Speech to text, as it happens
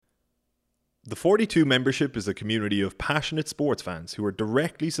The 42 membership is a community of passionate sports fans who are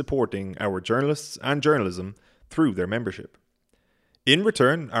directly supporting our journalists and journalism through their membership. In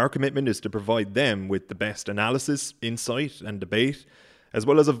return, our commitment is to provide them with the best analysis, insight, and debate, as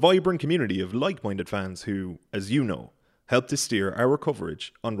well as a vibrant community of like-minded fans who, as you know, help to steer our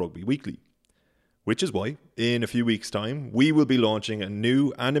coverage on Rugby Weekly. Which is why, in a few weeks' time, we will be launching a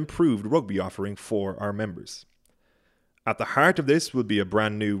new and improved rugby offering for our members. At the heart of this will be a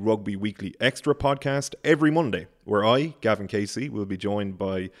brand new Rugby Weekly Extra podcast every Monday, where I, Gavin Casey, will be joined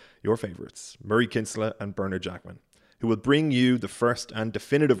by your favourites, Murray Kinsella and Bernard Jackman, who will bring you the first and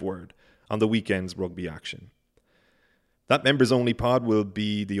definitive word on the weekend's rugby action. That members-only pod will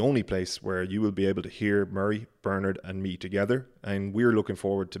be the only place where you will be able to hear Murray, Bernard and me together, and we're looking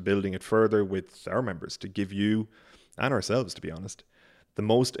forward to building it further with our members to give you, and ourselves to be honest, the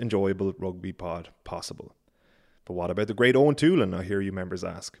most enjoyable rugby pod possible. But what about the great Owen Toolan, I hear you members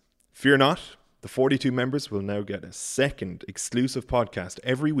ask? Fear not, the 42 members will now get a second exclusive podcast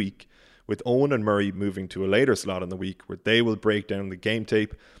every week, with Owen and Murray moving to a later slot in the week where they will break down the game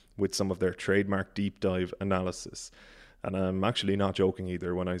tape with some of their trademark deep dive analysis. And I'm actually not joking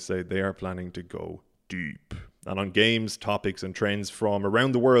either when I say they are planning to go deep, and on games, topics and trends from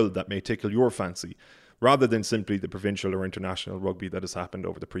around the world that may tickle your fancy, rather than simply the provincial or international rugby that has happened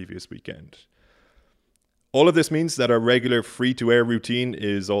over the previous weekend. All of this means that our regular free-to-air routine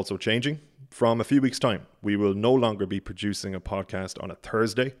is also changing. From a few weeks' time, we will no longer be producing a podcast on a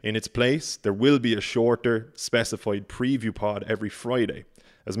Thursday. In its place, there will be a shorter, specified preview pod every Friday,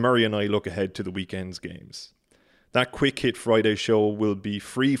 as Murray and I look ahead to the weekend's games. That quick hit Friday show will be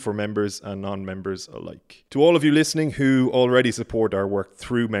free for members and non-members alike. To all of you listening who already support our work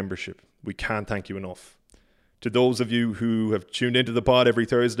through membership, we can't thank you enough. To those of you who have tuned into the pod every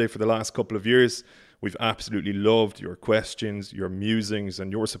Thursday for the last couple of years, we've absolutely loved your questions, your musings,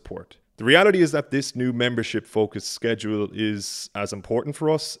 and your support. The reality is that this new membership-focused schedule is as important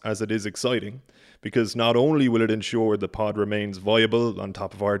for us as it is exciting, because not only will it ensure the pod remains viable on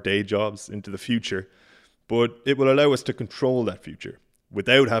top of our day jobs into the future, but it will allow us to control that future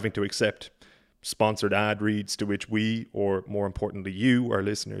without having to accept sponsored ad reads to which we, or more importantly you, our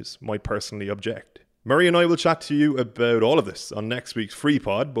listeners, might personally object. Murray and I will chat to you about all of this on next week's free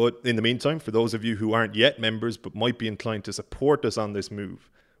pod, but in the meantime, for those of you who aren't yet members but might be inclined to support us on this move,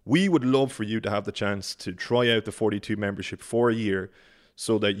 we would love for you to have the chance to try out the 42 membership for a year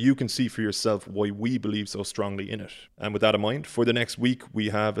so that you can see for yourself why we believe so strongly in it. And with that in mind, for the next week, we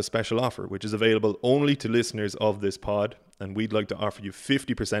have a special offer, which is available only to listeners of this pod, and we'd like to offer you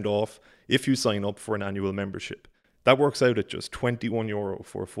 50% off if you sign up for an annual membership. That works out at just €21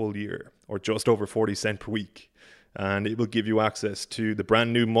 for a full year, or just over 40 cents per week. And it will give you access to the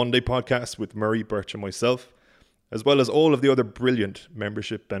brand new Monday podcast with Murray, Birch and myself, as well as all of the other brilliant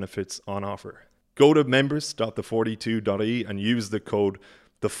membership benefits on offer. Go to members.the42.ie and use the code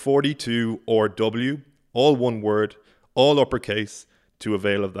the42ORW, all one word, all uppercase, to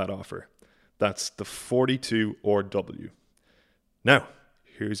avail of that offer. That's the 42ORW. Now,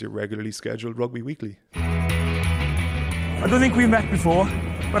 here's your regularly scheduled Rugby Weekly. I don't think we've met before,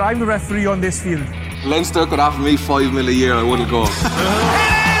 but I'm the referee on this field. Leinster could offer me $5 million a year, I wouldn't go. It is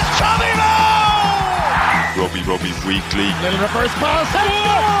Tommy Moe! Rugby Weekly. Little reverse pass.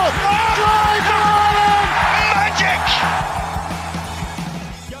 Drive for Ireland! Magic!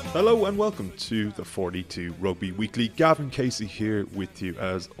 Hello and welcome to the 42 Rugby Weekly. Gavin Casey here with you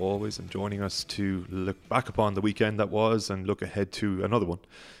as always, and joining us to look back upon the weekend that was and look ahead to another one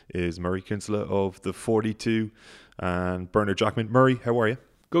is Murray Kinsella of the 42 and Bernard Jackman. Murray, how are you?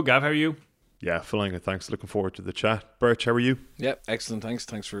 Good, Gav, how are you? Yeah, flying, thanks. Looking forward to the chat. Birch, how are you? Yeah, excellent, thanks.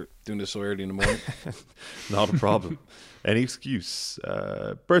 Thanks for doing this so early in the morning. Not a problem. Any excuse.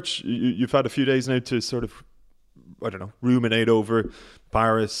 Birch, you've had a few days now to sort of, ruminate over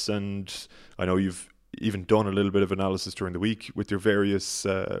Paris, and I know you've even done a little bit of analysis during the week with your various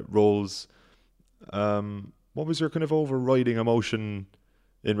roles. What was your kind of overriding emotion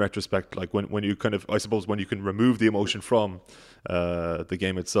in retrospect, like when you kind of, I suppose, when you can remove the emotion from the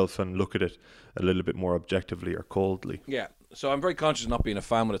game itself and look at it a little bit more objectively or coldly? Yeah, so I'm very conscious of not being a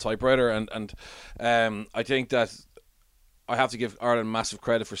fan with a typewriter, and I think that I have to give Ireland massive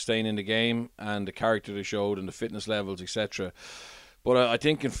credit for staying in the game and the character they showed and the fitness levels, etc. But I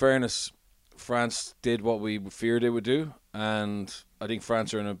think, in fairness, France did what we feared they would do, and I think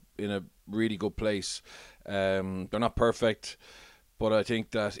France are in a really good place. They're not perfect, but I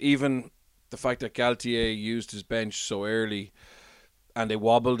think that even the fact that Galtier used his bench so early and they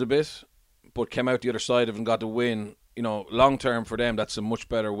wobbled a bit, but came out the other side of it and got the win, long term for them, that's a much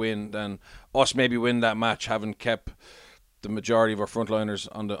better win than us maybe win that match, having kept the majority of our frontliners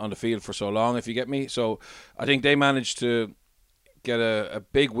on the field for so long, if you get me. So I think they managed to get a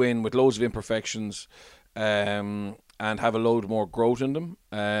big win with loads of imperfections, and have a load more growth in them.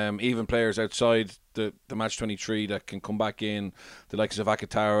 Even players outside the match 23 that can come back in, the likes of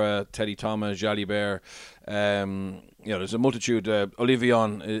Akatara, Teddy Thomas, Jalibert. There's a multitude.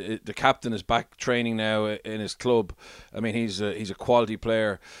 Olivion, the captain, is back training now in his club. I mean, he's a quality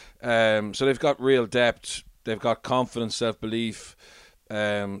player. So they've got real depth. They've got confidence, self-belief.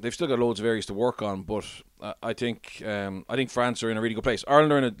 They've still got loads of areas to work on, but I think France are in a really good place.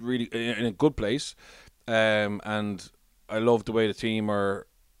 Ireland are in a good place, and I love the way the team are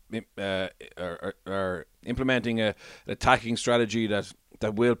implementing an attacking strategy that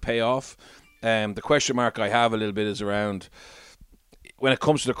will pay off. The question mark I have a little bit is around when it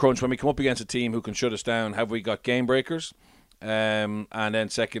comes to the crunch, when we come up against a team who can shut us down, have we got game breakers? And then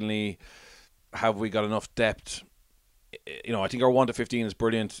secondly, have we got enough depth? I think our 1 to 15 is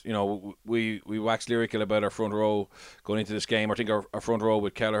brilliant. We wax lyrical about our front row going into this game. I think our front row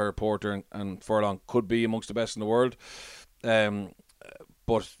with Kelleher, Porter and Furlong could be amongst the best in the world.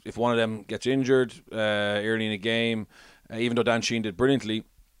 But if one of them gets injured early in the game, even though Dan Sheehan did brilliantly,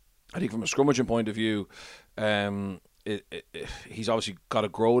 I think from a scrummaging point of view, he's obviously got to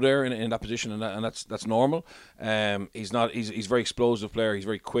grow there in that position, and that's normal. He's a very explosive player. He's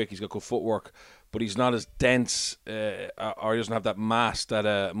very quick. He's got good footwork, but he's not as dense, or he doesn't have that mass that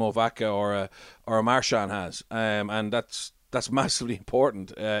a Mo Vaca or a Marchand has, and that's massively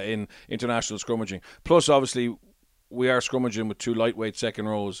important in international scrummaging. Plus, obviously, we are scrummaging with 2 lightweight second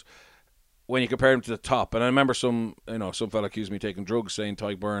rows. When you compare them to the top, and I remember some fella accused me of taking drugs, saying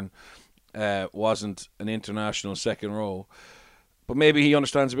Tadhg Beirne wasn't an international second row, but maybe he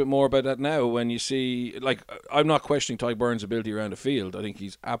understands a bit more about that now. When you see, I'm not questioning Tadhg Beirne's ability around the field. I think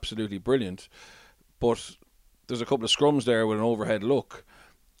he's absolutely brilliant, but there's a couple of scrums there with an overhead look,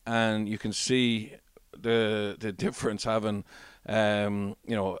 and you can see the difference having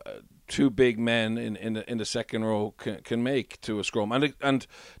 2 big men in the second row can make to a scrum. And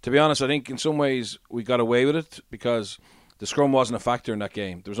to be honest, I think in some ways we got away with it because the scrum wasn't a factor in that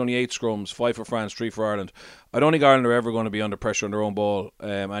game. There was only 8 scrums, 5 for France, 3 for Ireland. I don't think Ireland are ever going to be under pressure on their own ball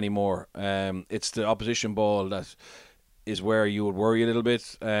anymore. It's the opposition ball that is where you would worry a little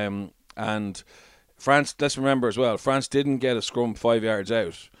bit. And France, let's remember as well, France didn't get a scrum 5 yards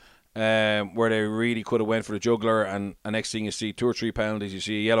out. Where they really could have went for the juggler, and next thing you see 2 or 3 penalties, you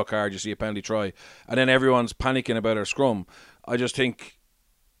see a yellow card, you see a penalty try, and then everyone's panicking about our scrum. I just think,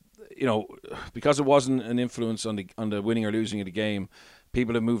 because it wasn't an influence on the winning or losing of the game,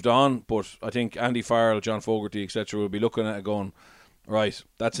 people have moved on. But I think Andy Farrell, John Fogarty, etc. will be looking at it going, right,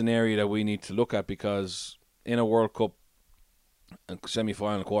 that's an area that we need to look at, because in a World Cup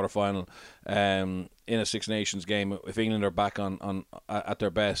semi-final, quarter-final, in a Six Nations game, if England are back on at their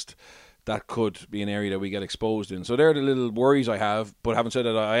best, that could be an area that we get exposed in. So they're the little worries I have. But having said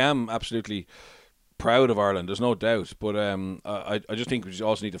that, I am absolutely proud of Ireland. There's no doubt. But I just think we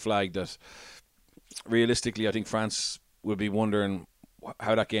also need to flag that realistically, I think France will be wondering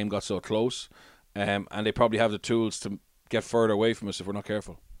how that game got so close, and they probably have the tools to get further away from us if we're not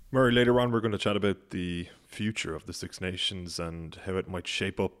careful. Murray, later on we're going to chat about the future of the Six Nations and how it might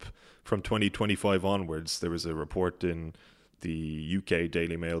shape up from 2025 onwards. There was a report in the UK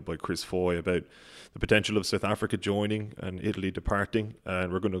Daily Mail by Chris Foy about the potential of South Africa joining and Italy departing,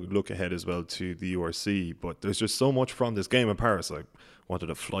 and we're going to look ahead as well to the URC. But there's just so much from this game in Paris, I wanted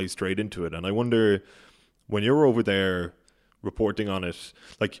to fly straight into it. And I wonder, when you're over there reporting on it,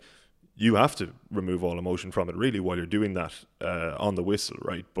 you have to remove all emotion from it really while you're doing that on the whistle,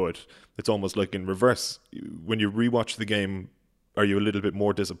 right? But it's almost like in reverse. When you rewatch the game, are you a little bit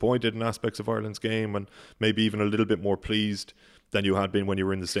more disappointed in aspects of Ireland's game and maybe even a little bit more pleased than you had been when you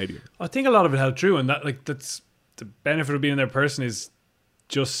were in the stadium? I think a lot of it held true, and that's the benefit of being there in person, is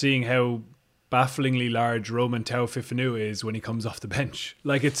just seeing how bafflingly large Roman Taufifanu is when he comes off the bench.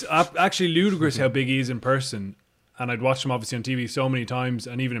 It's actually ludicrous how big he is in person. And I'd watched him obviously on TV so many times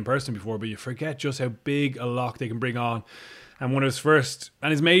and even in person before, but you forget just how big a lock they can bring on. And one of his first and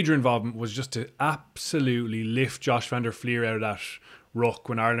his major involvement was just to absolutely lift Josh van der Flier out of that ruck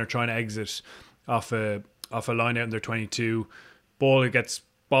when Ireland are trying to exit off a line out in their 22. Ball gets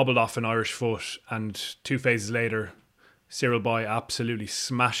bobbled off an Irish foot, and 2 phases later, Cyril Boy absolutely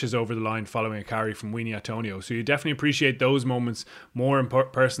smashes over the line following a carry from Winnie Antonio. So you definitely appreciate those moments more in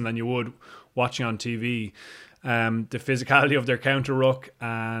person than you would watching on TV. The physicality of their counter ruck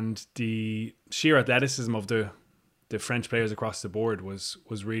and the sheer athleticism of the French players across the board was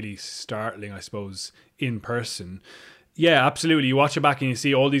really startling, I suppose, in person. Yeah, absolutely. You watch it back and you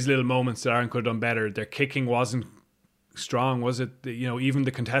see all these little moments that Ireland could have done better. Their kicking wasn't strong, was it? Even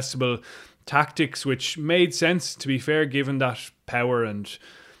the contestable tactics, which made sense, to be fair, given that power and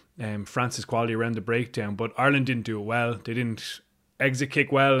France's quality around the breakdown. But Ireland didn't do it well. They didn't exit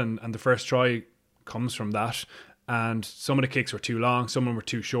kick well, and the first try comes from that. And some of the kicks were too long, some of them were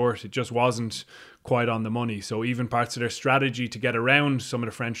too short. It just wasn't quite on the money. So even parts of their strategy to get around some of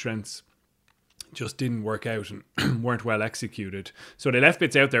the French strengths just didn't work out and weren't well executed. So they left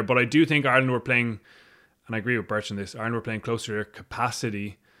bits out there, but I do think Ireland were playing, and I agree with Birch on this, Ireland were playing closer to their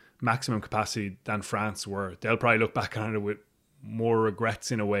capacity, maximum capacity, than France were. They'll probably look back on it with more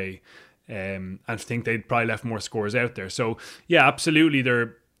regrets in a way, and think they'd probably left more scores out there. So yeah, absolutely, there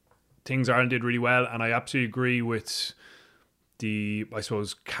are things Ireland did really well, and I absolutely agree with the, I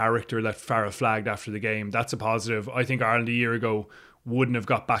suppose, character that Farrell flagged after the game. That's a positive. I think Ireland a year ago wouldn't have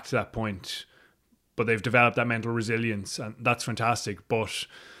got back to that point, but they've developed that mental resilience, and that's fantastic. But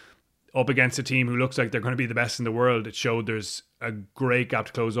up against a team who looks like they're going to be the best in the world, it showed there's a great gap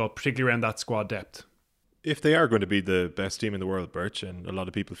to close up, particularly around that squad depth. If they are going to be the best team in the world, Birch, and a lot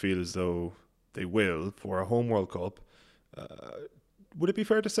of people feel as though they will for a home World Cup, would it be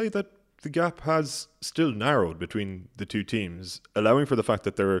fair to say that the gap has still narrowed between the two teams, allowing for the fact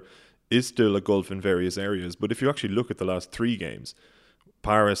that there is still a gulf in various areas? But if you actually look at the last 3 games,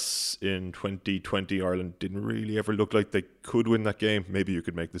 Paris in 2020, Ireland didn't really ever look like they could win that game. Maybe you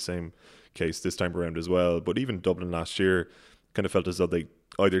could make the same case this time around as well. But even Dublin last year kind of felt as though they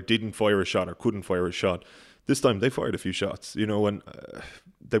either didn't fire a shot or couldn't fire a shot. This time they fired a few shots, and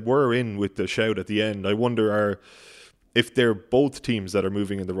they were in with the shout at the end. I wonder if they're both teams that are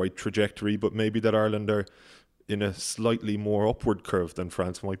moving in the right trajectory, but maybe that Ireland are in a slightly more upward curve than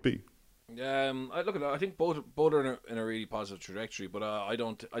France might be. I think both are in a really positive trajectory, but I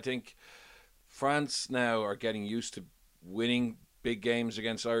think France now are getting used to winning big games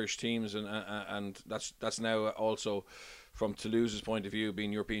against Irish teams, and that's now also from Toulouse's point of view,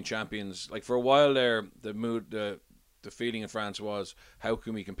 being European champions. Like for a while there, the feeling in France was, how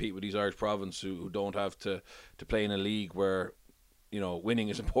can we compete with these Irish province who don't have to play in a league where winning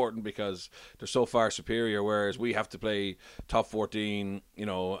is important because they're so far superior, whereas we have to play top 14,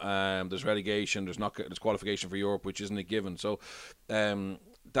 there's relegation, there's qualification for Europe, which isn't a given. So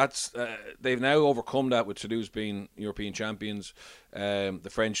that's they've now overcome that with Toulouse being European champions. The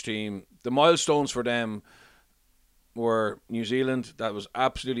French team, the milestones for them were New Zealand. That was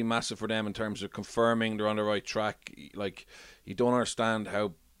absolutely massive for them in terms of confirming they're on the right track. Like, you don't understand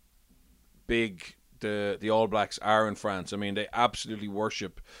how big the All Blacks are in France. I mean, they absolutely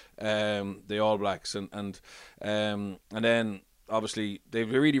worship the All Blacks, and then obviously they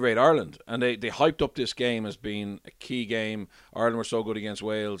really rate Ireland, and they hyped up this game as being a key game. Ireland were so good against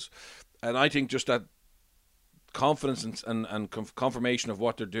Wales, and I think just that confidence and confirmation of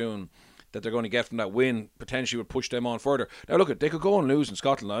what they're doing, that they're going to get from that win, potentially would push them on further. Now look, they could go and lose in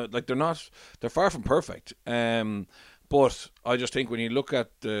Scotland. Like, they're far from perfect. But I just think when you look at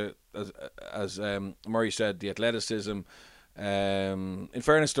as Murray said, the athleticism. In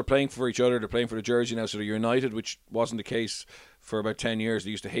fairness, they're playing for each other. They're playing for the jersey now, so they're united, which wasn't the case for about 10 years.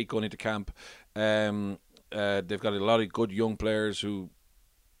 They used to hate going into camp. They've got a lot of good young players who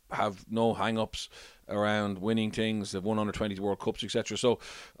have no hang-ups around winning things. They've won under 20 World Cups, etc. So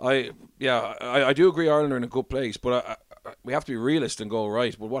I do agree Ireland are in a good place, but we have to be realist and go,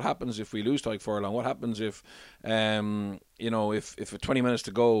 right, well, what happens if we lose Tadhg Furlong? What happens if if 20 minutes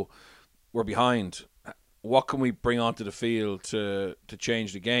to go we're behind? What can we bring onto the field to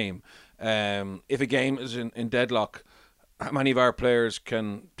change the game? If a game is in deadlock, how many of our players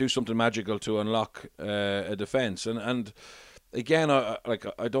can do something magical to unlock a defence? And again, I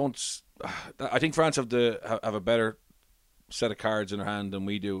think France have a better set of cards in their hand than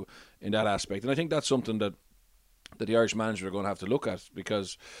we do in that aspect, and I think that's something that the Irish manager are going to have to look at,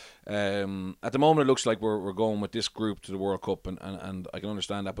 because at the moment it looks like we're going with this group to the World Cup, and I can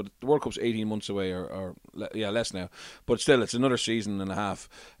understand that, but the World Cup's 18 months away, or less now, but still it's another season and a half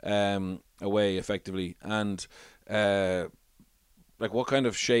away effectively, and what kind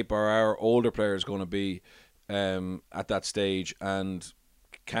of shape are our older players going to be at that stage, and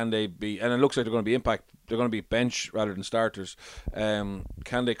can they be, and it looks like they're going to be bench rather than starters. Can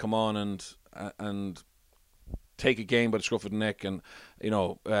they come on and take a game by the scruff of the neck and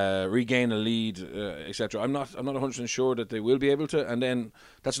regain a lead, etc. I'm not 100% sure that they will be able to, and then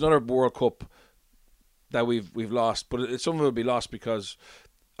that's another World Cup that we've lost, but some of it will be lost because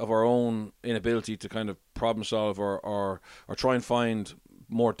of our own inability to kind of problem solve or try and find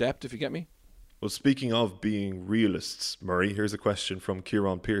more depth, if you get me. Well, speaking of being realists, Murray, here's a question from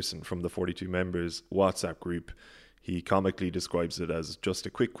Kieran Pearson from the 42 members WhatsApp group. He comically describes it as just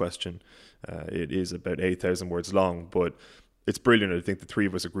a quick question. It is about 8,000 words long, but it's brilliant. I think the three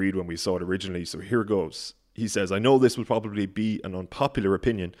of us agreed when we saw it originally, so here goes. He says, I know this will probably be an unpopular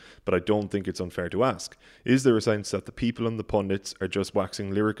opinion, but I don't think it's unfair to ask. Is there a sense that the people and the pundits are just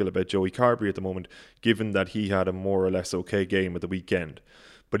waxing lyrical about Joey Carbery at the moment, given that he had a more or less okay game at the weekend?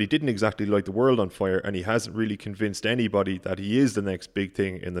 But he didn't exactly light the world on fire, and he hasn't really convinced anybody that he is the next big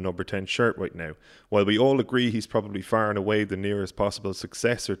thing in the number 10 shirt right now. While we all agree he's probably far and away the nearest possible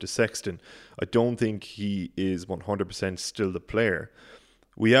successor to Sexton, I don't think he is 100% still the player.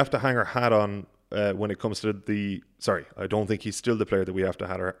 We have to hang our hat on when it comes to I don't think he's still the player that we have to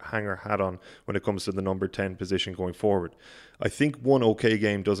hang our hat on when it comes to the number 10 position going forward. I think one okay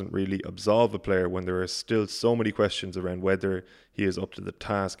game doesn't really absolve a player when there are still so many questions around whether he is up to the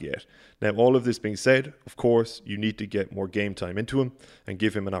task yet. Now, all of this being said, of course, you need to get more game time into him and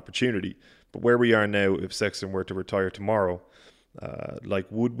give him an opportunity. But where we are now, if Sexton were to retire tomorrow,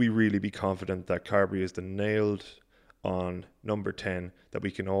 would we really be confident that Carbery is the nailed on number 10 that we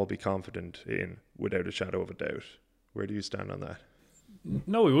can all be confident in without a shadow of a doubt? Where do you stand on that?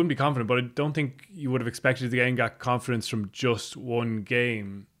 No, we wouldn't be confident, but I don't think you would have expected to gain that confidence from just one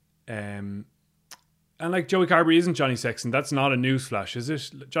game. And like Joey Carbery isn't Johnny Sexton. That's not a newsflash, is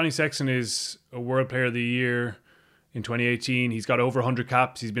it? Johnny Sexton is a World Player of the Year in 2018. He's got over 100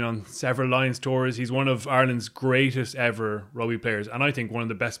 caps. He's been on several Lions tours. He's one of Ireland's greatest ever rugby players, and I think one of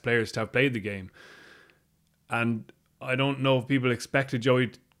the best players to have played the game. And I don't know if people expected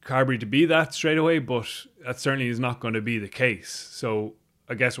Joey Carbery to be that straight away, but that certainly is not going to be the case. So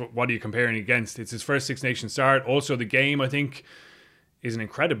I guess what are you comparing against? It's his first Six Nations start. Also, the game, I think, is an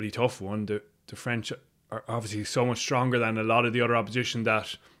incredibly tough one. The French are obviously so much stronger than a lot of the other opposition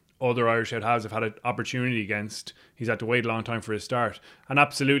that other Irish outhalves have had an opportunity against. He's had to wait a long time for his start. And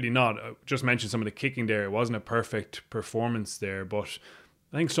absolutely not. I just mentioned some of the kicking there. It wasn't a perfect performance there, but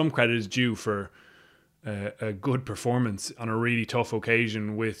I think some credit is due for a good performance on a really tough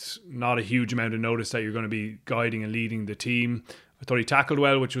occasion with not a huge amount of notice that you're going to be guiding and leading the team. I thought he tackled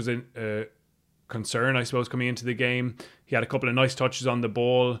well, which was a concern, I suppose, coming into the game. He had a couple of nice touches on the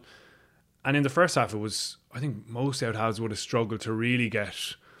ball. And in the first half, I think most outhalves would have struggled to really get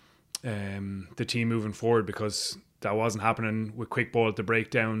the team moving forward, because that wasn't happening with quick ball at the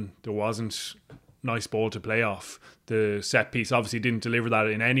breakdown. There wasn't nice ball to play off. The set piece obviously didn't deliver that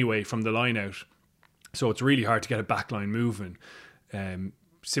in any way from the line out. So it's really hard to get a back line moving,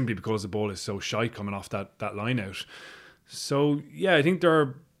 simply because the ball is so shy coming off that line out. So, yeah, I think there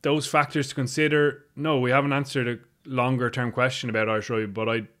are those factors to consider. No, we haven't answered a longer term question about Irish rugby, but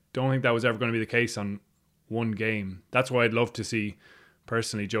I don't think that was ever going to be the case on one game. That's why I'd love to see,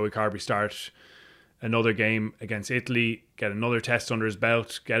 personally, Joey Carbery start another game against Italy, get another test under his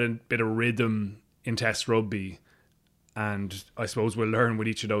belt, get a bit of rhythm in test rugby, and I suppose we'll learn with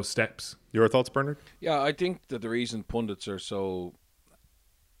each of those steps. Your thoughts, Bernard? Yeah, I think that the reason pundits are so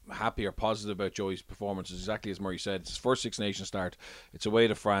happy or positive about Joey's performance is exactly as Murray said. It's his first Six Nations start. It's away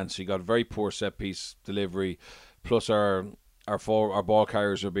to France. He got a very poor set piece delivery. Plus our ball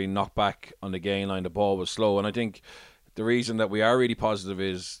carriers are being knocked back on the gain line. The ball was slow. And I think the reason that we are really positive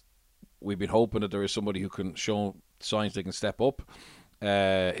is we've been hoping that there is somebody who can show signs they can step up.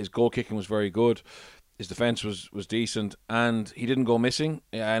 His goal kicking was very good. His defence was decent, and he didn't go missing.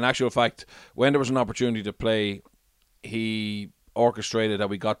 In actual fact, when there was an opportunity to play, he orchestrated that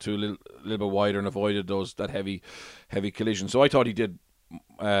we got to a little bit wider and avoided that heavy collision. So I thought he did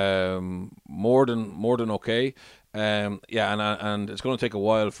more than okay. And it's going to take a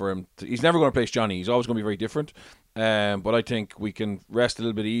while for him. He's never going to place Johnny. He's always going to be very different. But I think we can rest a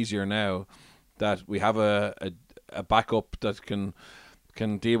little bit easier now that we have a backup that can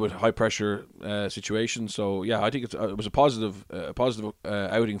deal with high pressure situations. So yeah, I think it was a positive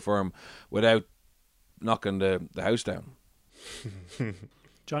outing for him without knocking the house down.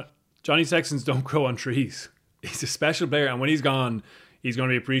 Johnny Sextons don't grow on trees. He's a special player, and when he's gone, he's going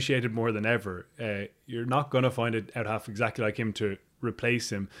to be appreciated more than ever. You're not going to find it out half exactly like him to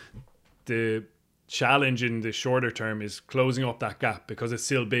replace him. The challenge in the shorter term is closing up that gap, because it's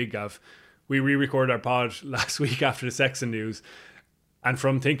still big. We re-recorded our pod last week after the Sexton news, and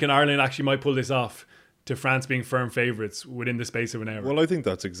from thinking Ireland actually might pull this off to France being firm favourites within the space of an hour. Well, I think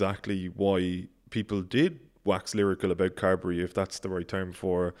that's exactly why people did wax lyrical about Carbery, if that's the right term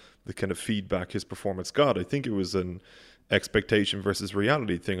for the kind of feedback his performance got. I think it was an expectation versus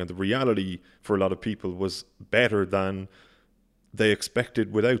reality thing, and the reality for a lot of people was better than they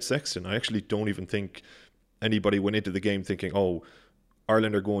expected without Sexton. I actually don't even think anybody went into the game thinking, oh,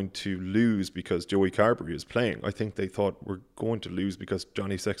 Ireland are going to lose because Joey Carbery is playing. I think they thought we're going to lose because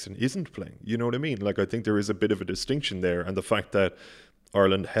Johnny Sexton isn't playing. You know what I mean? Like, I think there is a bit of a distinction there, and the fact that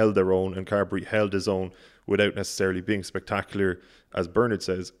Ireland held their own and Carbery held his own without necessarily being spectacular, as Bernard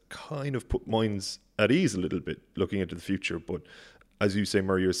says, kind of put minds at ease a little bit looking into the future. But as you say,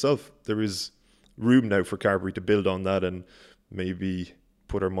 Murray, yourself, there is room now for Carbery to build on that and maybe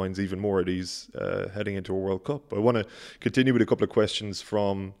put our minds even more at ease heading into a World Cup. I want to continue with a couple of questions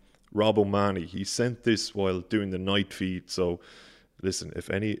from Rob O'Mahony. He sent this while doing the night feed, so listen,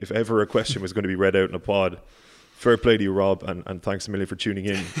 if ever a question was going to be read out in a pod, fair play to you, Rob, and thanks a million for tuning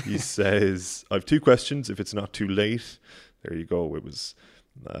in. He says, I have 2 questions, if it's not too late. There you go, it was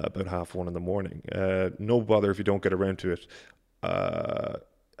about 1:30 in the morning. No bother if you don't get around to it.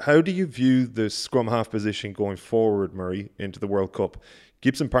 How do you view the scrum half position going forward, Murray, into the World Cup?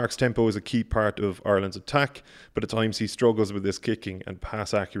 Gibson Park's tempo is a key part of Ireland's attack, but at times he struggles with his kicking and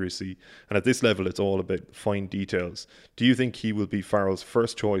pass accuracy. And at this level, it's all about fine details. Do you think he will be Farrell's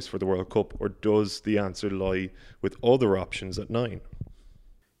first choice for the World Cup, or does the answer lie with other options at 9?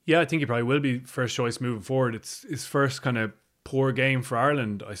 Yeah, I think he probably will be first choice moving forward. It's his first kind of poor game for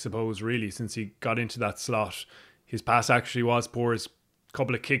Ireland, I suppose, really, since he got into that slot. His pass actually was poor. His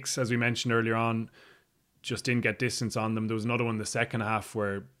couple of kicks, as we mentioned earlier on, just didn't get distance on them. There was another one in the second half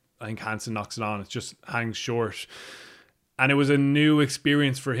where I think Hansen knocks it on. It just hangs short. And it was a new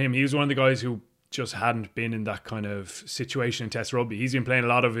experience for him. He was one of the guys who just hadn't been in that kind of situation in Test rugby. He's been playing a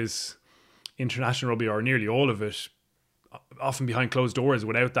lot of his international rugby, or nearly all of it, often behind closed doors,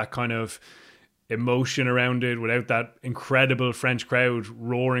 without that kind of emotion around it, without that incredible French crowd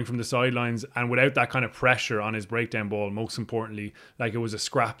roaring from the sidelines, and without that kind of pressure on his breakdown ball. Most importantly, like, it was a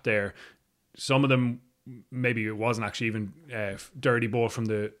scrap there. Some of them, maybe it wasn't actually even dirty ball from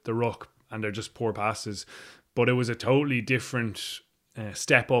the ruck, and they're just poor passes, but it was a totally different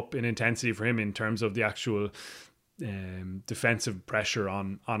step up in intensity for him in terms of the actual defensive pressure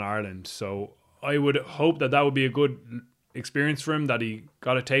on Ireland. So I would hope that would be a good experience for him, that he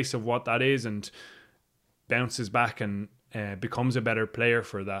got a taste of what that is and bounces back and becomes a better player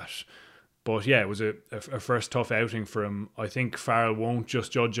for that. But yeah, it was a first tough outing for him. I think Farrell won't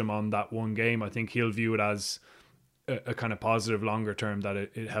just judge him on that one game. I think he'll view it as a kind of positive longer term, that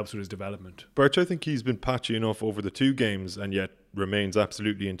it helps with his development. Birch, I think he's been patchy enough over the 2 games and yet remains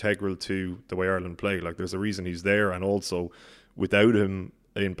absolutely integral to the way Ireland play. Like, there's a reason he's there, and also without him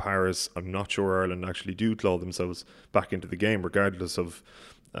in Paris, I'm not sure Ireland actually do claw themselves back into the game, regardless of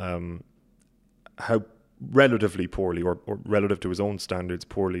how relatively poorly or relative to his own standards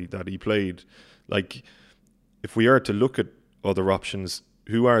poorly that he played. Like, if we are to look at other options,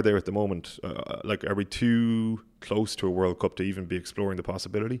 who are there at the moment? Like, are we too close to a World Cup to even be exploring the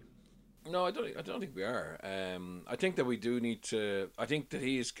possibility? No, I don't think we are. I think that we do need to. I think that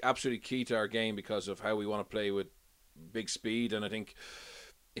he is absolutely key to our game because of how we want to play with big speed, and I think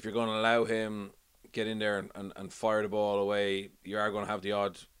if you're going to allow him get in there and fire the ball away, you are going to have the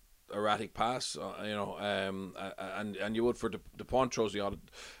odd erratic pass, and you would for Dupont throws the odd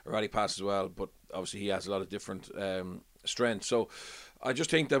erratic pass as well, but obviously he has a lot of different strength. So I just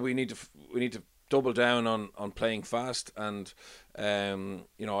think that we need to double down on playing fast, and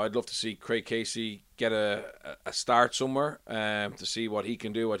I'd love to see Craig Casey get a start somewhere to see what he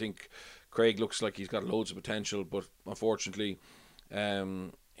can do. I think Craig looks like he's got loads of potential, but unfortunately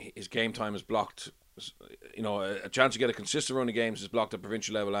his game time is blocked. A chance to get a consistent run of games is blocked at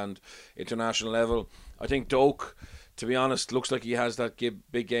provincial level and international level. I think Doak, to be honest, looks like he has that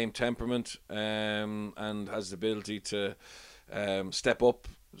big game temperament and has the ability to step up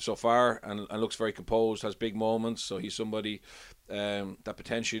so far and looks very composed, has big moments, so he's somebody that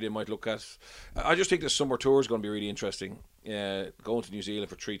potentially they might look at. I just think the summer tour is going to be really interesting, going to New Zealand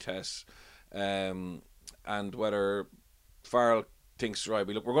for 3 tests, and whether Farrell thinks, right,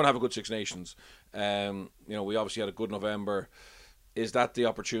 we're going to have a good Six Nations. We obviously had a good November. Is that the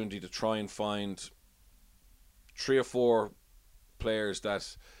opportunity to try and find 3 or 4 players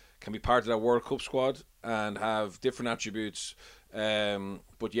that can be part of that World Cup squad and have different attributes,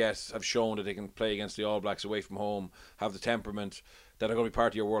 but yet have shown that they can play against the All Blacks away from home, have the temperament, that are going to be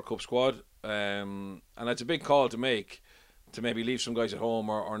part of your World Cup squad? And it's a big call to make, to maybe leave some guys at home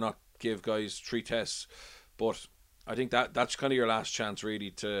or not give guys 3 tests. But I think that's kind of your last chance,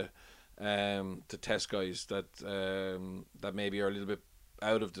 really, to test guys that maybe are a little bit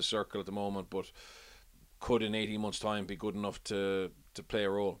out of the circle at the moment, but could in 18 months' time be good enough to play a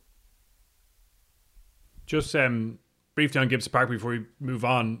role. Just briefly on Gibson Park before we move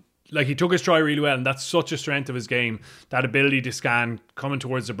on. Like, he took his try really well, and that's such a strength of his game. That ability to scan, coming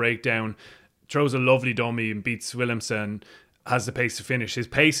towards the breakdown, throws a lovely dummy and beats Williamson. has the pace to finish. His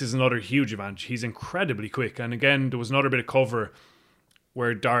pace is another huge advantage. He's incredibly quick. And again, there was another bit of cover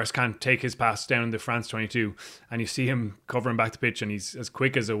where Doris can't take his pass down the France 22, and you see him covering back the pitch, and he's as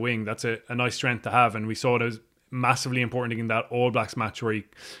quick as a wing. That's a nice strength to have, and we saw it as massively important in that All Blacks match where he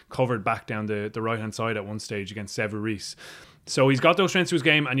covered back down the right-hand side at one stage against Sevu Reece. So he's got those strengths to his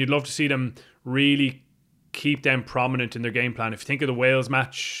game, and you'd love to see them really keep them prominent in their game plan. If you think of the Wales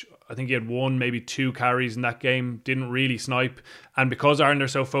match, I think he had 1, maybe 2 carries in that game, didn't really snipe. And because Ireland are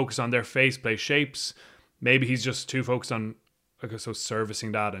so focused on their face play shapes, maybe he's just too focused on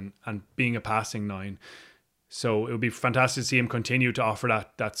servicing that and being a passing 9. So it would be fantastic to see him continue to offer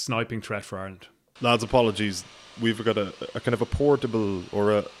that sniping threat for Ireland. Lads, apologies. We've got a kind of a portable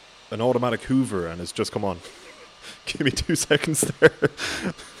or an automatic Hoover, and it's just come on. Give me 2 seconds there.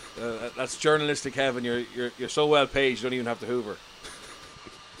 That's journalistic heaven. You're so well paid, you don't even have to Hoover.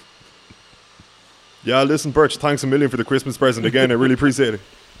 Yeah, listen, Birch, thanks a million for the Christmas present again. I really appreciate it.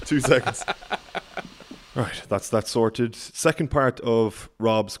 2 seconds. Right, that's that sorted. Second part of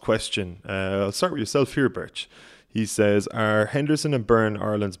Rob's question. I'll start with yourself here, Birch. He says, are Henderson and Byrne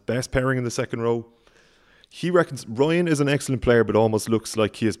Ireland's best pairing in the second row? He reckons Ryan is an excellent player, but almost looks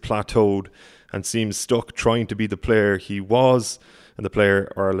like he has plateaued and seems stuck trying to be the player he was and the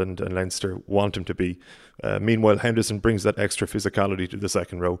player Ireland and Leinster want him to be. Meanwhile, Henderson brings that extra physicality to the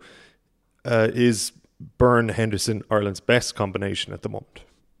second row. Is Byrne Henderson Ireland's best combination at the moment?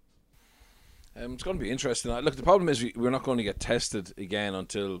 It's going to be interesting. Look, the problem is we're not going to get tested again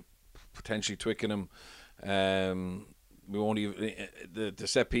until potentially Twickenham. We won't even the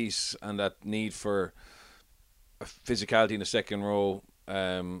set piece and that need for physicality in the second row,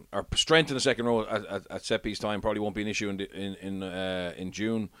 or strength in the second row at set piece time probably won't be an issue in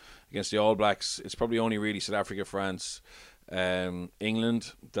June against the All Blacks. It's probably only really South Africa, France,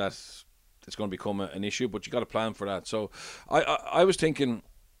 England that it's going to become an issue. But you got to plan for that. So I was thinking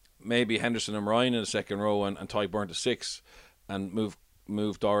maybe Henderson and Ryan in the second row and Ty Byrne to 6 and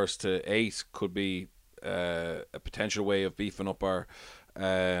move Doris to 8 could be a potential way of beefing up our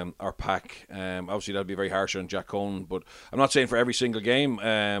pack. Obviously that'd be very harsh on Jack Cohen, but I'm not saying for every single game,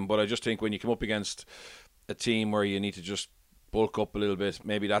 but I just think when you come up against a team where you need to just bulk up a little bit,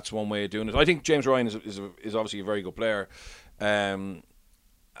 maybe that's one way of doing it. I think James Ryan is obviously a very good player, but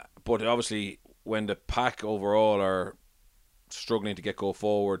obviously when the pack overall are struggling to go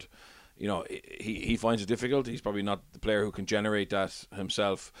forward, you know, he finds it difficult. He's probably not the player who can generate that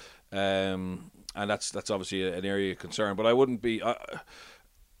himself, and that's obviously an area of concern. But I wouldn't be,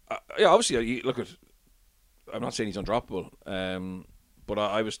 obviously you look at. I'm not saying he's undroppable, but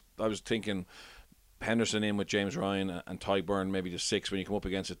I was thinking Henderson in with James Ryan and Ty Byrne maybe to 6 when you come up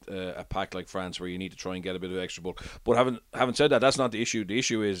against a pack like France where you need to try and get a bit of extra bulk. But having said that, that's not the issue. The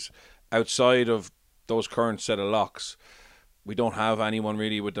issue is outside of those current set of locks, we don't have anyone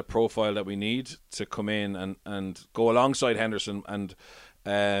really with the profile that we need to come in and go alongside Henderson and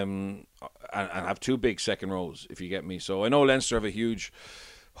have 2 big second rows, if you get me. So I know Leinster have a huge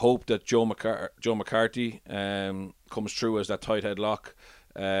hope that Joe McCarthy comes through as that tight head lock,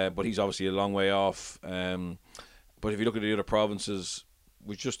 but he's obviously a long way off. But if you look at the other provinces,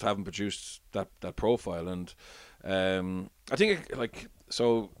 we just haven't produced that profile. And I think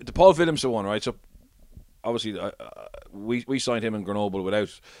the Paul Willemse one, right? So obviously we signed him in Grenoble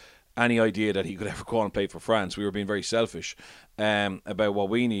without any idea that he could ever go on and play for France. We were being very selfish about what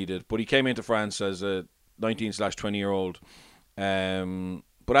we needed. But he came into France as a 19/20-year-old.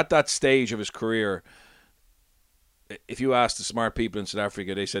 But at that stage of his career, if you ask the smart people in South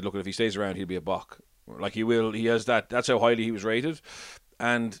Africa, they said, look, if he stays around, he'll be a Bok. Like he will. He has that. That's how highly he was rated.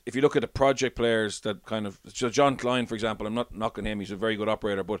 And if you look at the project players that kind of... So John Klein, for example, I'm not knocking him. He's a very good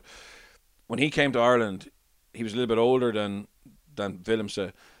operator. But when he came to Ireland, he was a little bit older than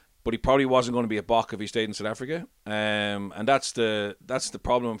Willemse, but he probably wasn't going to be a Bok if he stayed in South Africa. And that's the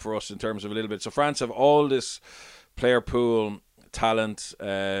problem for us in terms of a little bit. So France have all this player pool, talent.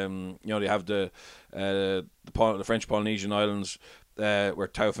 They have the French Polynesian Islands, where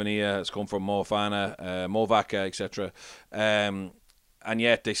Taufania has come from, Moefana, Movaka, etc. And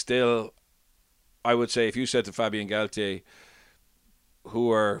yet they still, I would say, if you said to Fabien Galtier,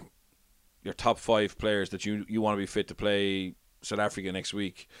 who are your top 5 players that you want to be fit to play South Africa next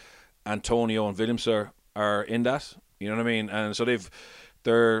week, Antonio and Willemse are in that. You know what I mean? And so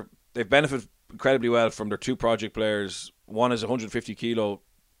they've benefited incredibly well from their 2 project players. One is a 150 kilo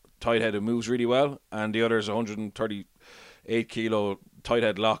tight head who moves really well, and the other is a 138 kilo tight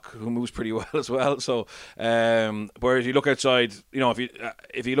head lock who moves pretty well as well. So whereas you look outside,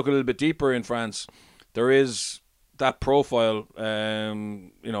 if you look a little bit deeper in France, there is that profile.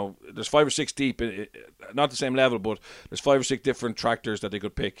 There's 5 or 6 deep, not the same level, but there's 5 or 6 different tractors that they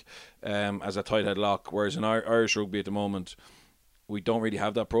could pick as a tight head lock. Whereas in Irish rugby at the moment, we don't really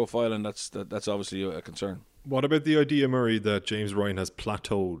have that profile, and that's obviously a concern. What about the idea, Murray, that James Ryan has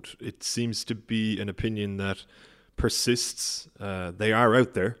plateaued? It seems to be an opinion that persists. They are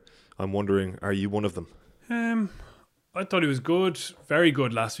out there. I'm wondering, are you one of them? I thought he was good, very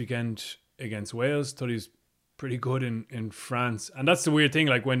good last weekend against Wales. Thought he was pretty good in France. And that's the weird thing,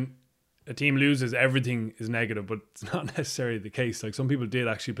 like when a team loses, everything is negative, but it's not necessarily the case. Like some people did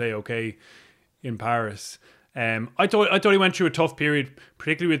actually play okay in Paris. I thought he went through a tough period,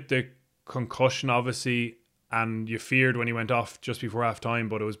 particularly with the concussion, obviously, and you feared when he went off just before half time,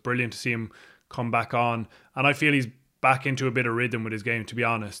 but it was brilliant to see him come back on. And I feel he's back into a bit of rhythm with his game, to be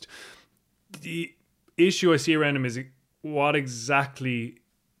honest. The issue I see around him is what exactly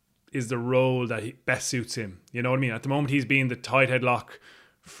is the role that best suits him. You know what I mean? At the moment, he's being the tight head lock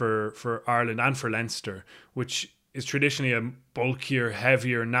for Ireland and for Leinster, which is traditionally a bulkier,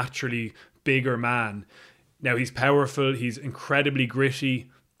 heavier, naturally bigger man. Now, he's powerful, he's incredibly gritty,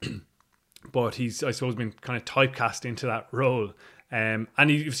 but he's, I suppose, been kind of typecast into that role. And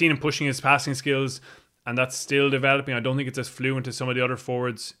you've seen him pushing his passing skills, and that's still developing. I don't think it's as fluent as some of the other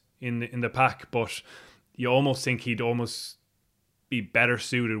forwards in the pack, but you almost think he'd almost be better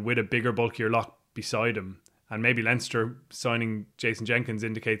suited with a bigger, bulkier lock beside him. And maybe Leinster signing Jason Jenkins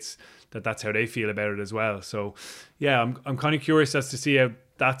indicates that that's how they feel about it as well. So, yeah, I'm kind of curious as to see how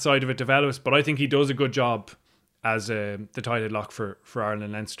that side of it develops, but I think he does a good job as the tight head lock for Ireland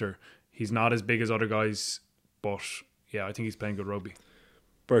and Leinster. He's not as big as other guys, but yeah, I think he's playing good rugby.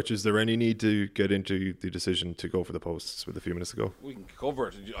 Birch, is there any need to get into the decision to go for the posts with a few minutes ago? We can cover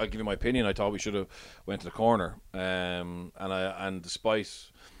it. I'll give you my opinion. I thought we should have went to the corner, and despite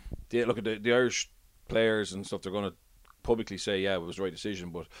look at the Irish players and stuff, they're going to publicly say, yeah, it was the right decision.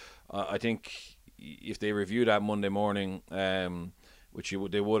 But I think if they review that Monday morning, which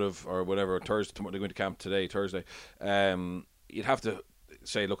they would have, or whatever, Thursday, they're going to camp today, Thursday, you'd have to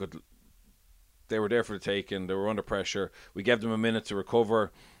say, look, they were there for the taking, they were under pressure, we gave them a minute to recover,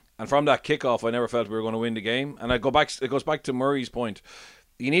 and from that kickoff I never felt we were going to win the game. And it goes back to Murray's point,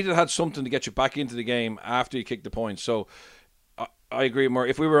 you needed to have something to get you back into the game after you kicked the points. So I agree, Murray,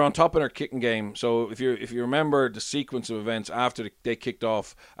 if we were on top in our kicking game, so if you remember the sequence of events after they kicked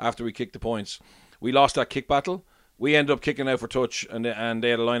off, after we kicked the points, we lost that kick battle. We ended up kicking out for touch, and they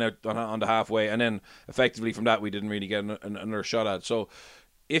had a line out on the halfway, and then effectively from that we didn't really get another shot at. So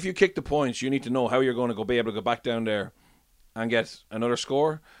if you kick the points, you need to know how you're going to be able to go back down there and get another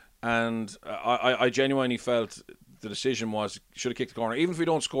score. And I genuinely felt the decision was should have kicked the corner. Even if we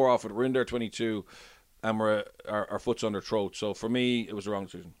don't score off it, we're in there 22 and our foot's under throat. So for me, it was the wrong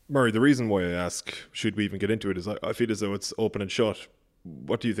decision. Murray, the reason why I ask, should we even get into it, is I feel as though it's open and shut.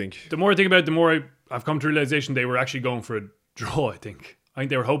 What do you think? The more I think about it, the more I've come to realisation they were actually going for a draw, I think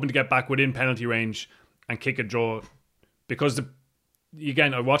they were hoping to get back within penalty range and kick a draw, because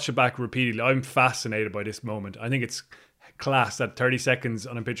again, I watched it back repeatedly. I'm fascinated by this moment. I think it's class that 30 seconds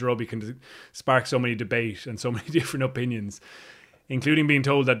on a pitch of rugby can spark so many debate and so many different opinions, including being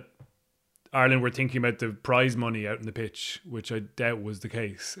told that Ireland were thinking about the prize money out in the pitch, which I doubt was the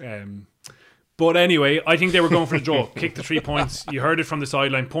case. But anyway, I think they were going for the draw. Kick the 3 points. You heard it from the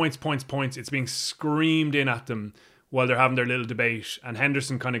sideline. Points. It's being screamed in at them while they're having their little debate. And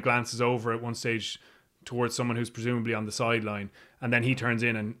Henderson kind of glances over at one stage towards someone who's presumably on the sideline. And then he turns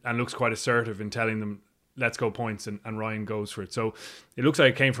in and looks quite assertive in telling them, let's go points. And Ryan goes for it. So it looks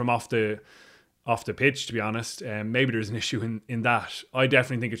like it came from off the pitch, to be honest. Maybe there's an issue in that. I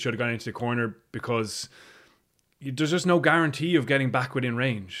definitely think it should have gone into the corner, because there's just no guarantee of getting back within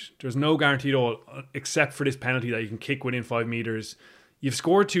range. There's no guarantee at all, except for this penalty that you can kick within 5 metres. You've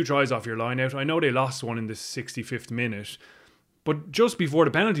scored 2 tries off your line out. I know they lost one in the 65th minute, but just before the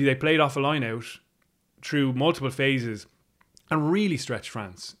penalty, they played off a line out through multiple phases and really stretched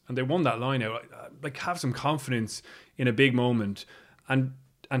France. And they won that line out. Like, have some confidence in a big moment and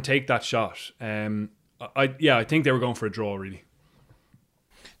take that shot. I think they were going for a draw, really.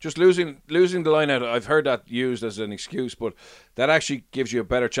 Just losing the line out, I've heard that used as an excuse, but that actually gives you a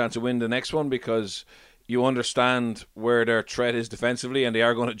better chance to win the next one, because you understand where their threat is defensively and they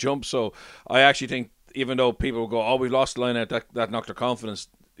are going to jump. So I actually think, even though people will go, oh, we've lost the line out, that knocked their confidence,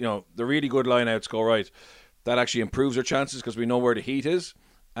 the really good line outs go right. That actually improves our chances, because we know where the heat is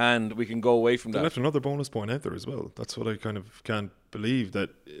and we can go away from that. They left another bonus point out there as well. That's what I kind of can't believe, that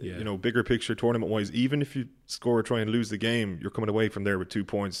bigger picture tournament wise, even if you score or try and lose the game, you're coming away from there with 2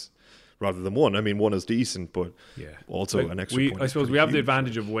 points rather than one. I mean, one is decent, but also an extra point. I suppose we have the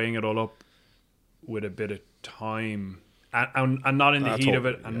advantage of weighing it all up with a bit of time and not in the heat of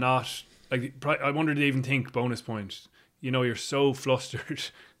it, totally, and yeah. not like I wonder they even think bonus points. You know, you're so flustered.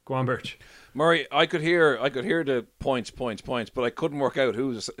 Go on, Birch. Murray, I could hear the points, but I couldn't work out who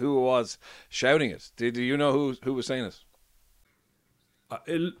was shouting it. Do you know who was saying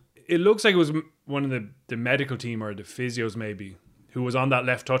it? It looks like it was one of the medical team or the physios maybe, who was on that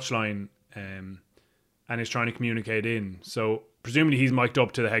left touchline and is trying to communicate in. So presumably he's mic'd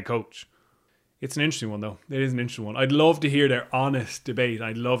up to the head coach. It's an interesting one though. It is an interesting one. I'd love to hear their honest debate.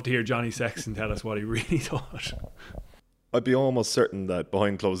 I'd love to hear Johnny Sexton tell us what he really thought. I'd be almost certain that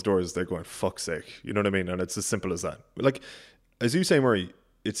behind closed doors they're going, fuck's sake. You know what I mean? And it's as simple as that. Like, as you say, Murray,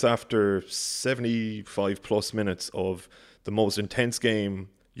 it's after 75 plus minutes of the most intense game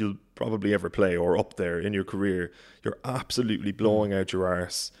you'll probably ever play or up there in your career. You're absolutely blowing out your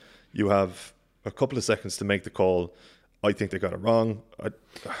arse. You have a couple of seconds to make the call. I think they got it wrong.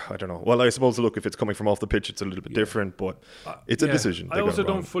 I don't know. Well, I suppose, look, if it's coming from off the pitch, it's a little bit different, but it's a decision. I also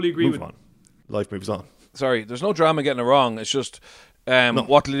don't fully agree with on. Life moves on. Sorry, there's no drama getting it wrong. It's just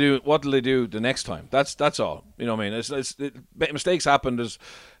what will they do the next time? That's all. You know what I mean? Mistakes happen. There's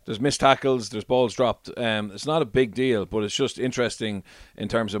missed tackles. There's balls dropped. It's not a big deal, but it's just interesting in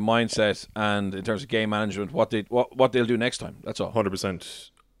terms of mindset and in terms of game management. What they'll do next time. That's all. 100%.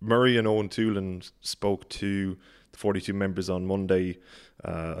 Murray and Owen Toolan spoke to the 42 members on Monday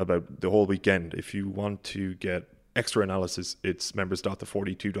about the whole weekend. If you want to get extra analysis, it's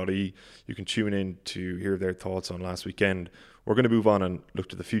members.the42.e. You can tune in to hear their thoughts on last weekend. We're going to move on and look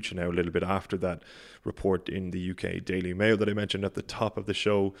to the future now a little bit after that report in the UK Daily Mail that I mentioned at the top of the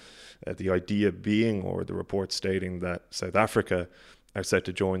show. The idea being, or the report stating, that South Africa are set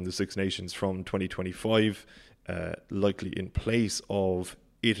to join the Six Nations from 2025, likely in place of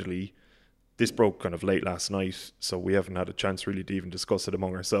Italy. This broke kind of late last night, so we haven't had a chance really to even discuss it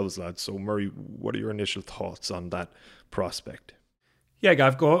among ourselves, lads. So, Murray, what are your initial thoughts on that prospect? Yeah,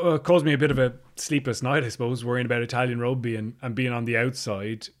 Gav, caused me a bit of a sleepless night, I suppose, worrying about Italian rugby and being on the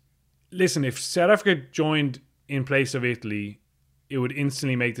outside. Listen, if South Africa joined in place of Italy, it would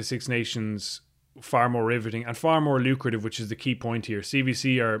instantly make the Six Nations far more riveting and far more lucrative, which is the key point here.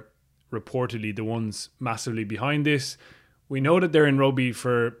 CVC are reportedly the ones massively behind this. We know that they're in rugby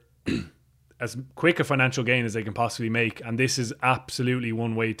for as quick a financial gain as they can possibly make, and this is absolutely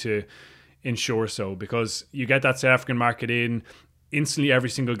one way to ensure so, because you get that South African market in, instantly every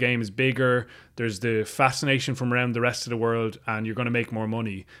single game is bigger, there's the fascination from around the rest of the world, and you're going to make more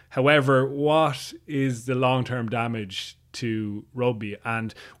money. However, what is the long-term damage to rugby?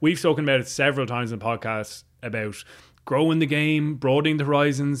 And we've spoken about it several times in podcasts about growing the game, broadening the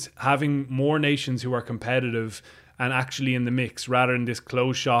horizons, having more nations who are competitive and actually in the mix, rather than this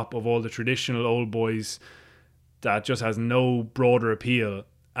closed shop of all the traditional old boys that just has no broader appeal.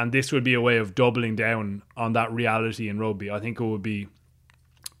 And this would be a way of doubling down on that reality in rugby. I think it would be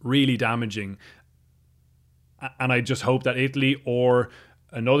really damaging. And I just hope that Italy or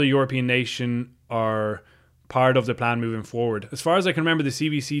another European nation are part of the plan moving forward. As far as I can remember, the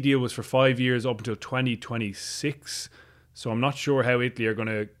CVC deal was for 5 years up until 2026. So I'm not sure how Italy are going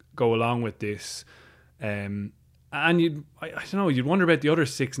to go along with this. And I don't know, you'd wonder about the other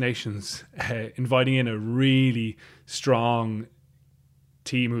Six Nations inviting in a really strong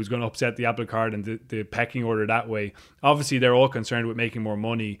team who's going to upset the apple cart and the pecking order that way. Obviously, they're all concerned with making more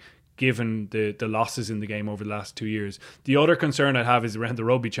money given the losses in the game over the last 2 years. The other concern I have is around the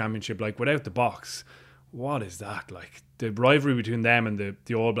Rugby Championship. Like, without the box, what is that? Like, the rivalry between them and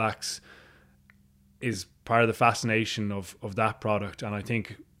the All Blacks is part of the fascination of that product, and I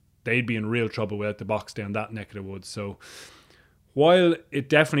think they'd be in real trouble without the box down that neck of the woods. So while it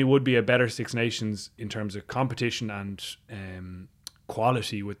definitely would be a better Six Nations in terms of competition and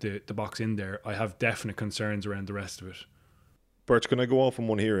quality with the box in there, I have definite concerns around the rest of it. Birch, can I go off on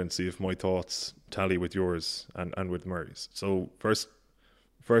one here and see if my thoughts tally with yours and with Murray's? So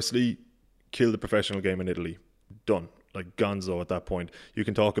firstly, kill the professional game in Italy. Done. Like gonzo at that point. You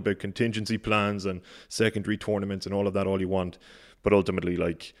can talk about contingency plans and secondary tournaments and all of that all you want, but ultimately,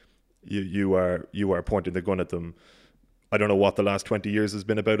 like, you are pointing the gun at them. I don't know what the last 20 years has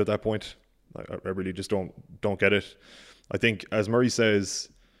been about at that point. I really just don't get it. I think, as Murray says,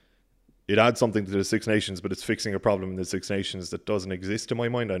 it adds something to the Six Nations, but it's fixing a problem in the Six Nations that doesn't exist in my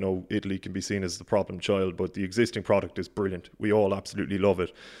mind. I know Italy can be seen as the problem child, but the existing product is brilliant. We all absolutely love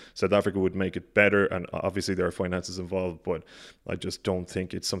it. South Africa would make it better, and obviously there are finances involved, but I just don't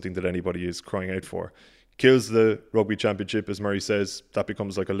think it's something that anybody is crying out for. Kills the Rugby Championship, as Murray says. That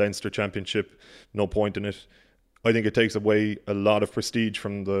becomes like a Leinster Championship. No point in it. I think it takes away a lot of prestige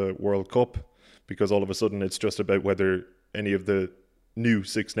from the World Cup, because all of a sudden it's just about whether any of the new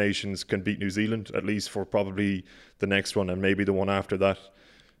Six Nations can beat New Zealand, at least for probably the next one and maybe the one after that.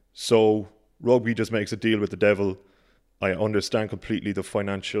 So rugby just makes a deal with the devil. I understand completely the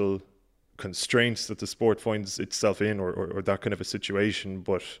financial constraints that the sport finds itself in, or that kind of a situation,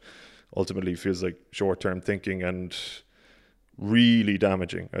 but ultimately feels like short-term thinking and really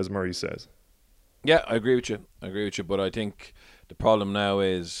damaging, as Murray says. Yeah, I agree with you. But I think the problem now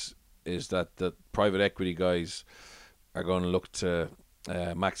is that the private equity guys are going to look to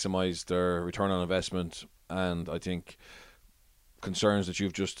maximise their return on investment, and I think concerns that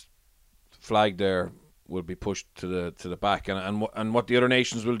you've just flagged there will be pushed to the back. And what the other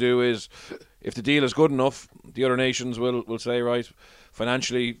nations will do is, if the deal is good enough, the other nations will say, right,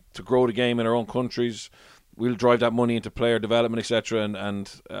 financially, to grow the game in our own countries, we'll drive that money into player development, etc.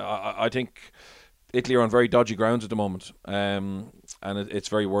 And I think Italy are on very dodgy grounds at the moment, and it's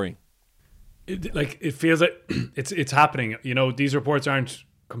very worrying. It feels like it's happening. You know, these reports aren't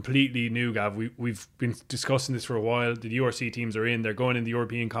completely new, Gav. We've been discussing this for a while. The URC teams are in. They're going in the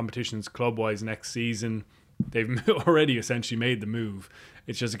European competitions club-wise next season. They've already essentially made the move.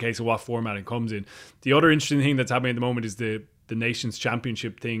 It's just a case of what format it comes in. The other interesting thing that's happening at the moment is the Nations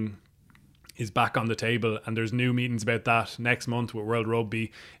Championship thing is back on the table, and there's new meetings about that next month with World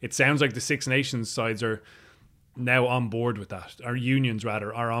Rugby. It sounds like the Six Nations sides are now on board with that. Our unions,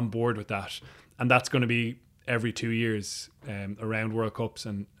 rather, are on board with that. And that's going to be every 2 years around World Cups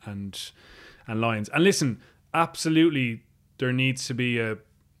and Lions. And listen, absolutely there needs to be a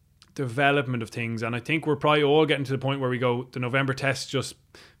development of things, and I think we're probably all getting to the point where we go, the November test just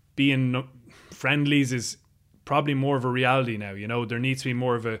being friendlies is probably more of a reality now. You know, there needs to be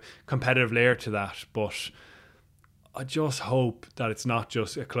more of a competitive layer to that, but I just hope that it's not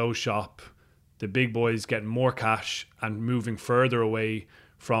just a closed shop, the big boys getting more cash and moving further away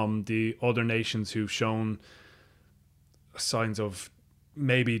from the other nations who've shown signs of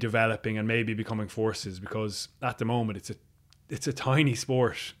maybe developing and maybe becoming forces, because at the moment it's a tiny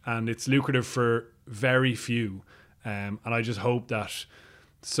sport and it's lucrative for very few, and I just hope that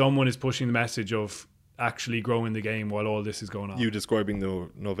someone is pushing the message of actually growing the game while all this is going on. You describing the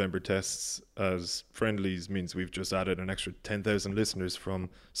November tests as friendlies means we've just added an extra 10,000 listeners from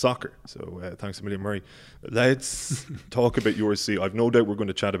soccer. So thanks a million, Murray. Let's talk about URC. I've no doubt we're going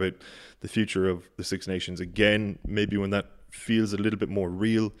to chat about the future of the Six Nations again, maybe when that feels a little bit more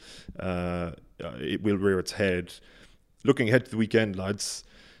real. It will rear its head. Looking ahead to the weekend, lads,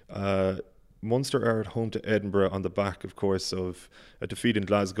 Munster are at home to Edinburgh on the back, of course, of a defeat in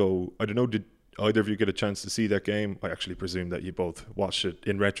Glasgow. I don't know, did either of you get a chance to see that game? I actually presume that you both watched it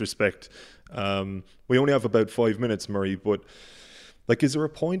in retrospect. We only have about 5 minutes, Murray, but like, is there a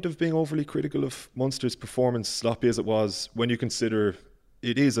point of being overly critical of Munster's performance, sloppy as it was, when you consider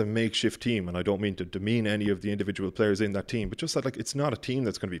it is a makeshift team? And I don't mean to demean any of the individual players in that team, but just that, like, it's not a team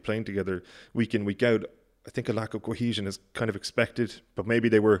that's going to be playing together week in, week out. I think a lack of cohesion is kind of expected, but maybe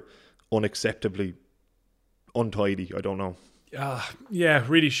they were unacceptably untidy. I don't know. Yeah,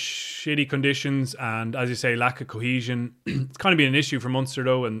 really shitty conditions, and as you say, lack of cohesion. It's kind of been an issue for Munster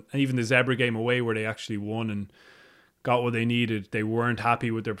though, and even the Zebra game away where they actually won and got what they needed, they weren't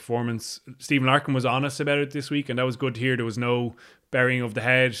happy with their performance. Stephen Larkin was honest about it this week, and that was good to hear. There was no burying of the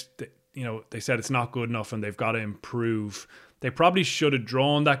head. You know, they said it's not good enough and they've got to improve. They probably should have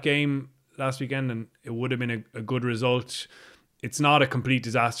drawn that game last weekend and it would have been a good result. It's not a complete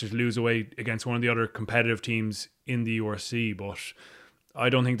disaster to lose away against one of the other competitive teams in the URC, but I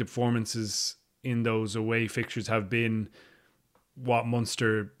don't think the performances in those away fixtures have been what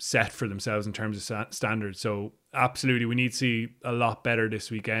Munster set for themselves in terms of standards. So absolutely, we need to see a lot better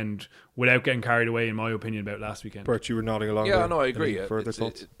this weekend without getting carried away, in my opinion, about last weekend. Bert, you were nodding along. Yeah, there. no, I agree. Further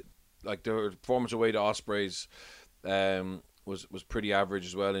thoughts? Like the performance away to Ospreys was pretty average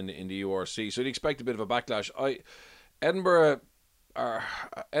as well in the URC. So you'd expect a bit of a backlash. Edinburgh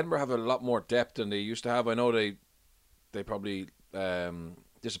have a lot more depth than they used to have. I know they probably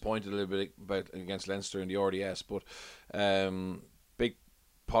disappointed a little bit against Leinster in the RDS, but big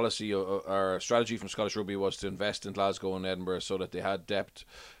policy or strategy from Scottish Rugby was to invest in Glasgow and Edinburgh so that they had depth,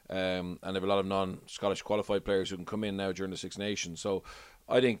 and they have a lot of non-Scottish qualified players who can come in now during the Six Nations. So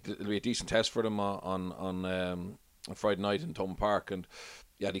I think it'll be a decent test for them on Friday night in Thomond Park, and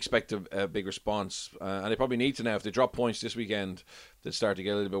yeah, I'd expect a big response, and they probably need to now. If they drop points this weekend, they'll start to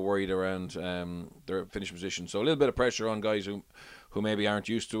get a little bit worried around their finishing position. So a little bit of pressure on guys who maybe aren't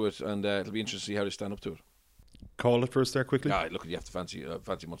used to it, and it'll be interesting to see how they stand up to it. Call it first there quickly. Yeah, look, you have to fancy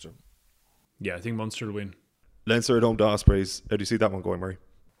Munster. Yeah, I think Munster will win. Leinster at home to Ospreys. How do you see that one going, Murray?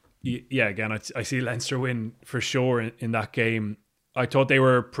 Yeah, again, I see Leinster win for sure in that game. I thought they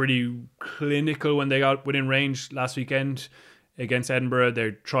were pretty clinical when they got within range last weekend against Edinburgh.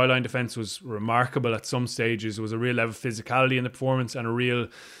 Their try-line defence was remarkable at some stages. There was a real level of physicality in the performance and a real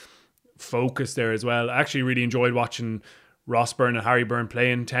focus there as well. I actually really enjoyed watching Ross Byrne and Harry Byrne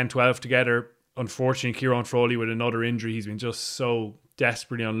playing 10-12 together. Unfortunately, Kieran Frawley with another injury. He's been just so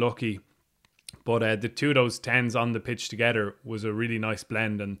desperately unlucky. But the two of those 10s on the pitch together was a really nice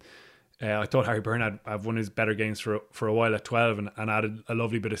blend. And I thought Harry Byrne had one of his better games for a while at 12 and added a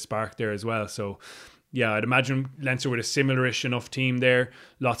lovely bit of spark there as well. So, yeah, I'd imagine Leinster with a similar-ish enough team there.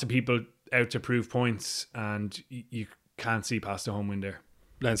 Lots of people out to prove points, and you can't see past a home win there.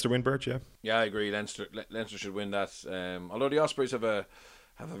 Leinster win, Birch, yeah? Yeah, I agree. Leinster should win that. Although the Ospreys have a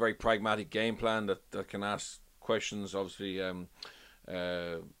very pragmatic game plan that can ask questions. Obviously,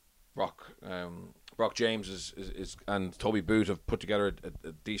 Brock James is and Toby Boot have put together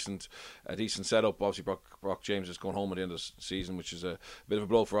a decent setup. Obviously, Brock James is going home at the end of the season, which is a bit of a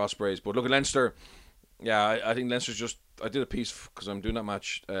blow for Ospreys. But look at Leinster. Yeah, I think Leinster's just. I did a piece because I'm doing that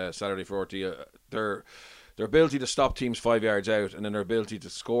match Saturday for RT. Their ability to stop teams 5 yards out and then their ability to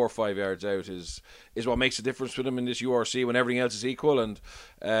score 5 yards out is what makes a difference for them in this URC when everything else is equal. And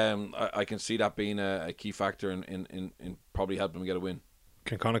I can see that being a key factor in probably helping them get a win.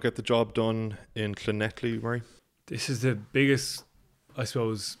 Can Connacht get the job done in Clonetly, Murray? This is the biggest, I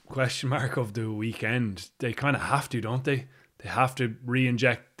suppose, question mark of the weekend. They kind of have to, don't they? They have to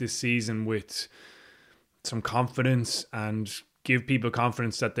re-inject this season with some confidence and give people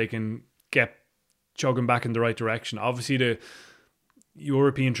confidence that they can get chugging back in the right direction. Obviously, the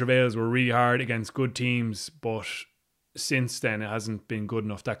European travails were really hard against good teams, but since then it hasn't been good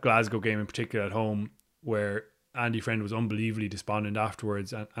enough. That Glasgow game in particular at home, where Andy Friend was unbelievably despondent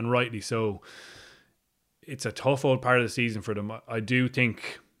afterwards, and rightly so. It's a tough old part of the season for them. I do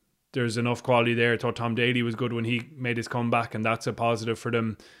think there's enough quality there. I thought Tom Daly was good when he made his comeback, and that's a positive for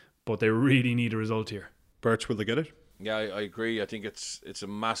them, but they really need a result here. Birch, will they get it? Yeah, I agree. I think it's a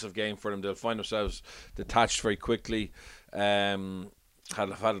massive game for them. They'll find themselves detached very quickly. Had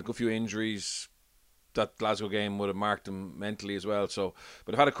a good few injuries. That Glasgow game would have marked them mentally as well. So,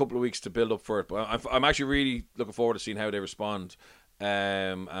 but I've had a couple of weeks to build up for it. But I'm actually really looking forward to seeing how they respond,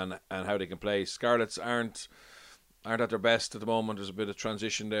 and how they can play. Scarlets aren't at their best at the moment. There's a bit of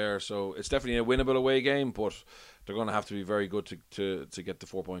transition there, so it's definitely a winnable away game. But they're going to have to be very good to get the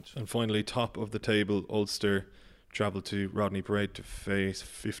 4 points. And finally, top of the table, Ulster travel to Rodney Parade to face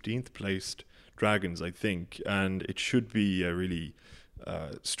 15th placed Dragons, I think, and it should be a really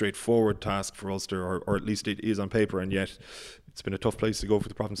straightforward task for Ulster, or at least it is on paper, and yet it's been a tough place to go for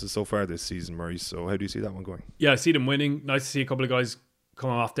the provinces so far this season, Murray. So how do you see that one going? Yeah, I see them winning. Nice to see a couple of guys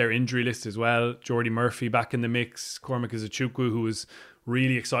coming off their injury list as well. Jordy Murphy back in the mix. Cormac Izuchukwu, who was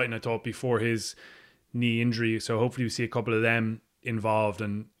really exciting, I thought, before his knee injury. So hopefully we see a couple of them involved.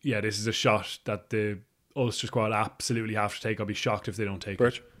 And yeah, this is a shot that the Ulster squad absolutely have to take. I'll be shocked if they don't take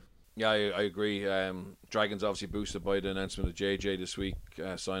it. Yeah, I agree. Dragons obviously boosted by the announcement of JJ this week,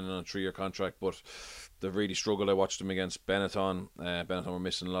 signing on a 3-year contract, but they've really struggled. I watched them against Benetton. Benetton were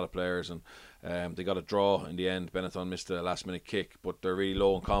missing a lot of players, and they got a draw in the end. Benetton missed a last-minute kick, but they're really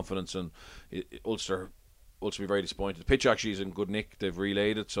low in confidence, and Ulster be very disappointed. The pitch actually is in good nick. They've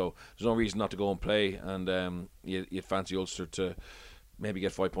relayed it, so there's no reason not to go and play, and you'd fancy Ulster to maybe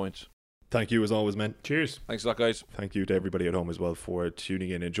get 5 points. Thank you as always, men. Cheers. Thanks a lot, guys. Thank you to everybody at home as well for tuning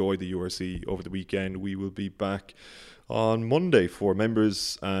in. Enjoy the URC over the weekend. We will be back on Monday for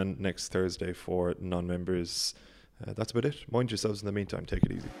members and next Thursday for non-members. That's about it. Mind yourselves in the meantime. Take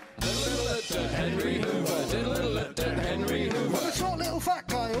it easy. Henry Hoover, Henry Hoover. A short little fat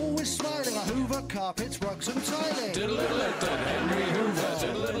guy, always smiling. I hoover carpets, rugs and tiling. Henry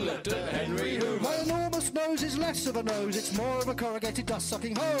Hoover, Henry Hoover. My enormous nose is less of a nose, it's more of a corrugated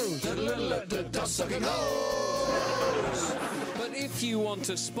dust-sucking hose. Dust-sucking hose. But if you want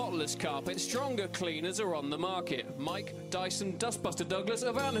a spotless carpet, stronger cleaners are on the market. Mike, Dyson, Dustbuster Douglas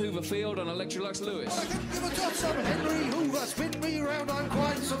of Van Hooverfield and Electrolux Lewis. I couldn't give a toss on Henry Hoover. Spin me round, I'm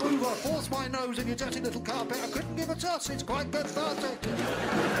quite some Hoover. Force my nose in your dirty little carpet. I couldn't give a toss, it's quite cathartic.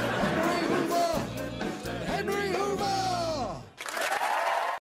 Henry Hoover.